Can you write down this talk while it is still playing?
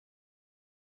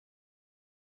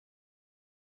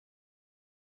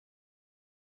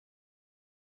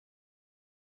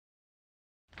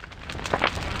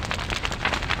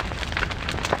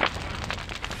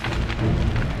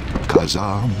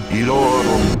Kazam,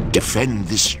 Ilorum. Defend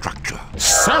this structure.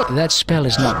 That spell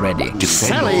is not ready.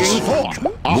 Defend this structure.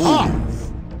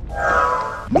 Move.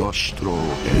 Nostro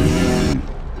El.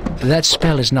 That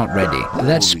spell is not ready.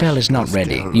 That spell is not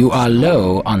ready. You are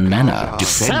low on mana.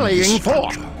 Defend this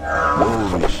structure.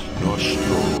 Movis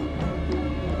Nostro.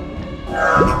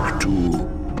 Nictu.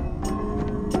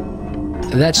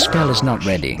 That spell is not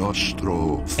ready.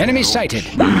 Nostro. Enemy sighted.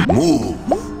 Move.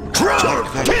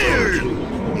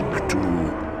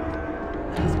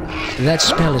 That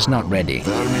spell is not ready.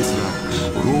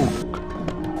 Vermithrax. Rook.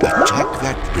 Attack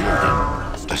that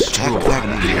building. Attack that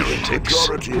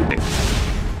building.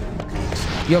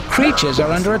 Your creatures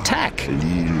are under attack.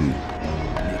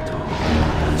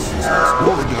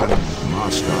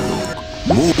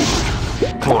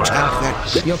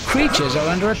 Your creatures are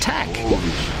under attack.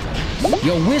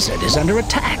 Your wizard is under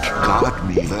attack. Guard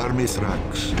me,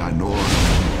 Vermithrax. Ganor.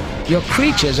 Your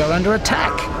creatures are under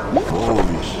attack.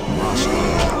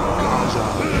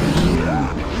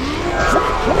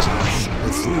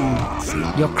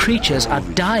 Your creatures are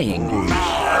dying.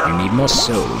 You need more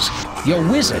souls. Your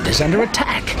wizard is under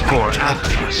attack. For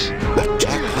Atlas.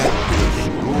 Attack that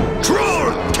building.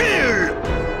 Troll kill!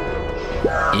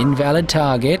 Invalid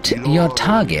target. Your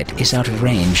target is out of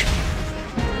range.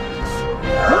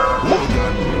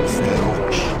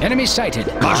 Enemy sighted.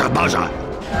 Buzzer!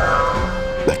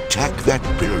 Attack that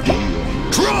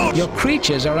building. Troll! Your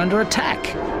creatures are under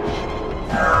attack.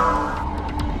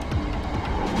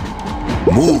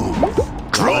 Move!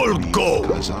 Troll go!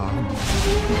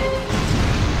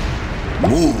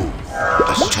 Move!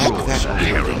 Attack that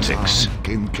heretics.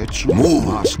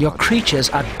 Move! Your creatures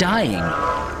are dying.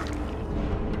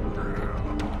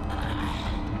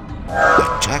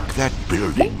 Attack that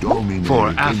building. Domino.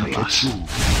 For Atlas.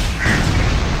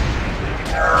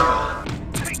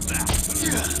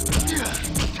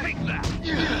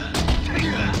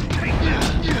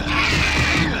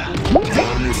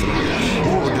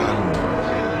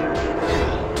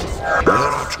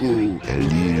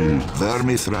 Elil,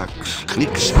 Vermithrax,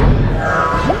 Klix,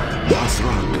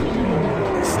 Dathrak,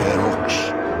 Ferox,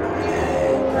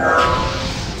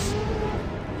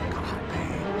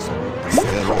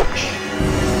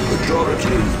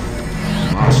 Majority,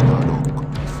 Mastadok.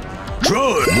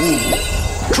 Troll! Move!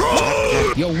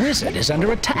 Troll! Your wizard is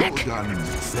under attack.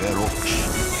 Ferox.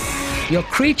 Your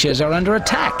creatures are under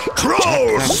attack.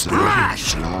 Troll!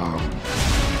 Splash!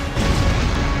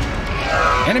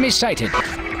 Enemy sighted.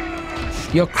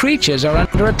 Your creatures are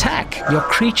under attack. Your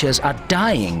creatures are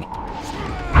dying.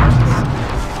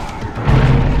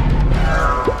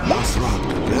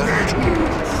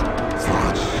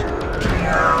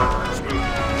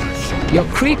 Your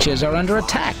creatures are under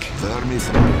attack.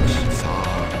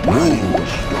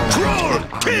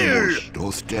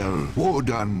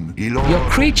 Your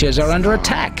creatures are under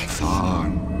attack.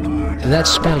 That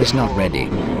spell is not ready.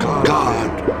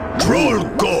 Troll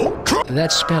go!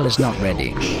 That spell is not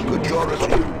ready.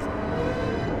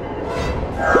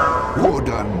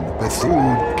 Wodan,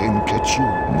 Bethune, Kenketsu,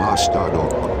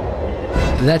 Mastadok.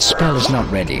 That spell is not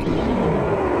ready.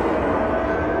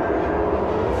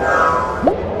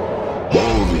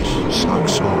 Bovis,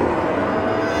 Saxo.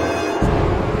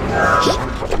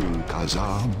 Sanctum,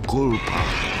 Kazam, Kulpa.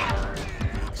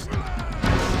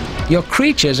 Your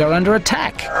creatures are under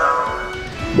attack.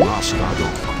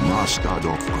 Mastadok,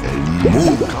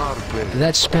 Move Carpe.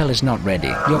 That spell is not ready.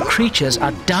 Your creatures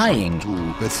are dying.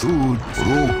 Bethune,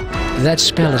 That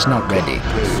spell is not ready.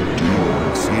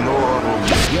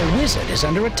 Your wizard is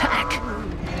under attack.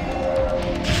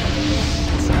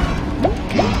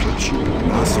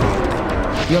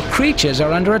 Your creatures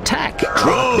are under attack.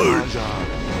 Troll!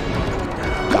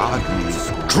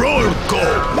 Troll go!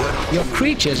 Your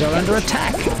creatures are under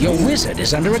attack. Your wizard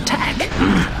is under attack.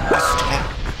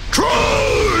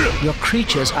 Troll! Your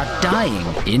creatures are dying.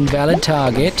 Invalid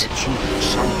target.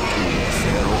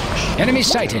 Enemy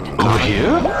sighted. Over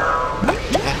here?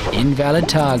 Invalid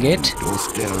target.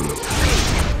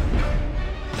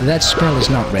 That spell is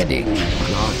not ready.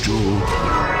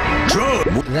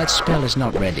 That spell is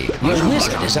not ready. Your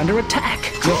wizard is under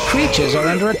attack. Your creatures are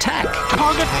under attack.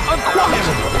 Target acquired.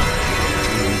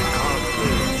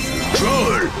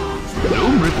 Troll!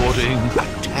 Loom reporting.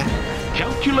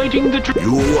 Calculating the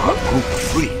You are group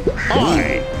 3.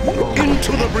 I.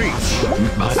 Into the breach.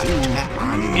 My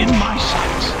in my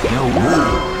sights. No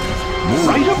move.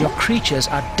 Right up Your creatures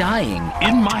are dying.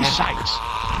 in my sights.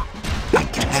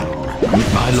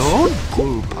 My lord?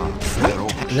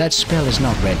 That spell is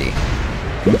not ready.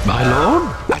 My lord?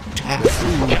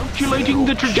 Calculating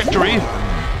the trajectory.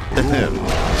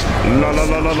 La la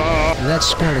la la la. That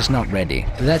spell is not ready.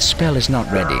 That spell is not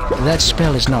ready. That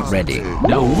spell is not ready.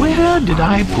 Now where did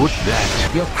I put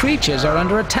that? Your creatures are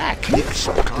under attack.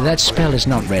 That spell is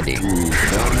not ready.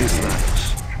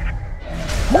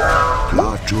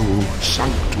 Latu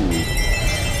Sanctu.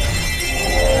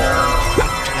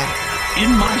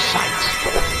 In my sights.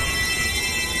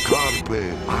 Carpe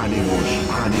animus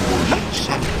sanctus.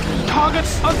 Target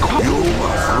acquired. You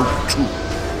are fruit.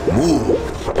 Move.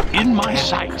 In my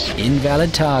sights.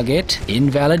 Invalid target.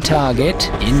 Invalid target.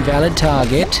 Invalid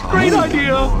target. Great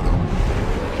idea.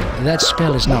 That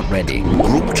spell is not ready.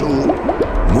 Group 2.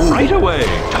 Move. Right away.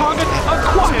 Target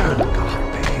acquired.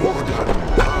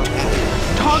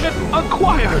 Target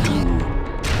acquired.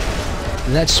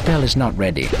 That spell is not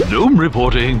ready. Doom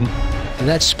reporting.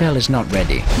 That spell is not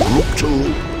ready. Group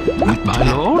 2. My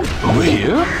lord, over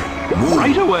here. Move.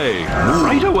 Right away.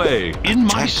 Right away. In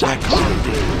my sights.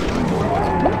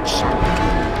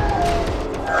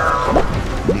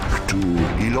 Nictu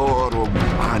ilorum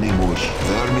animus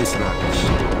vermis rax.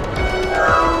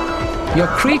 Your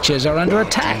creatures are under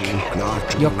attack.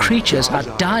 Your creatures are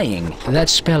dying. That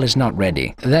spell is not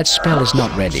ready. That spell is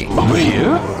not ready. Over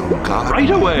here. Right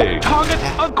away. Target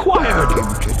acquired.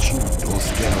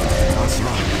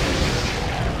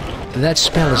 That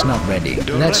spell is not ready.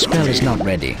 That spell is not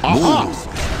ready.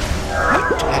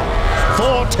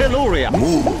 For Telluria.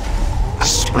 Move.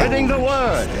 Spreading the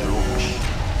word.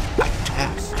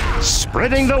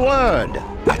 Spreading the word.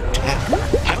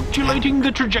 Calculating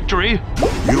the trajectory.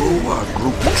 You are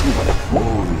group 2.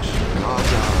 Moves.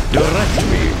 Direct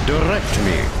me. Direct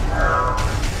me.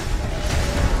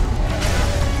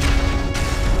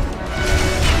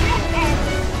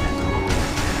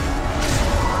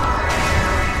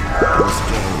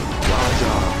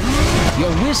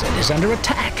 Your wizard is under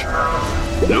attack.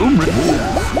 Doom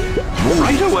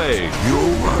right away. You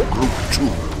are group 2.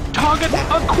 Target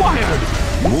acquired.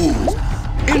 Move.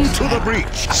 Into the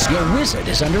breach. Your wizard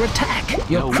is under attack.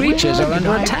 Your creatures are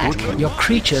under attack. Your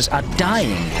creatures are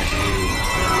dying.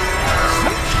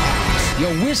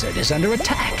 Your wizard is under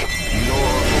attack.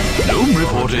 Doom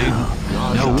reporting.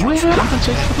 Now where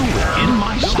compensate for the win? In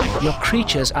my sight. Your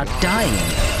creatures are dying.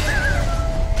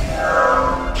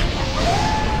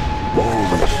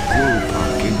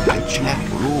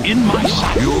 In my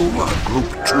sight. You are group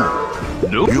 2.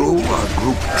 Nope. You are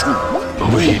group 2.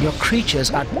 Over here. Your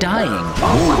creatures are dying.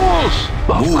 Of course.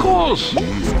 Of course.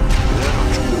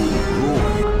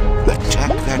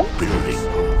 Attack that building.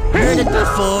 Heard it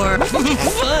before.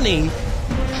 Funny.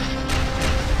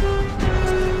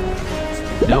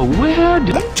 Now where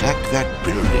did Attack that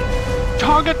building.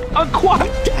 target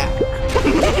acquired?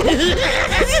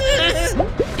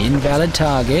 Invalid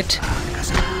target.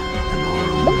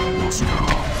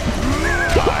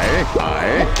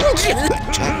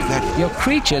 Attack that. Your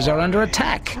creatures are under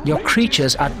attack. Your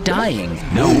creatures are dying.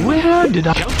 Now where did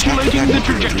I calculating the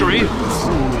trajectory?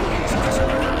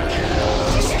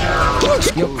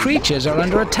 Your creatures are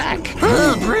under attack.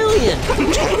 Oh, brilliant.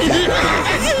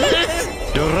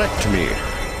 Direct me.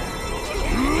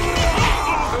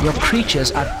 Your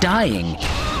creatures are dying.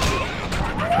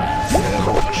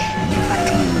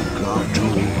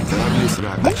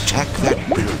 Attack that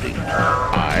building.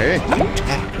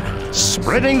 Attack.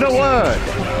 Spreading the word.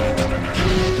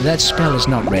 That spell is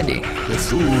not ready. The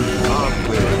food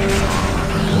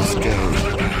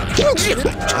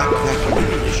Attack that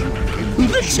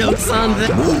building. The joke's on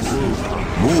them.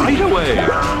 Move. Right away.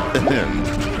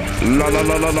 La la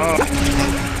la la la.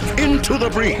 Into the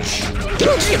breach.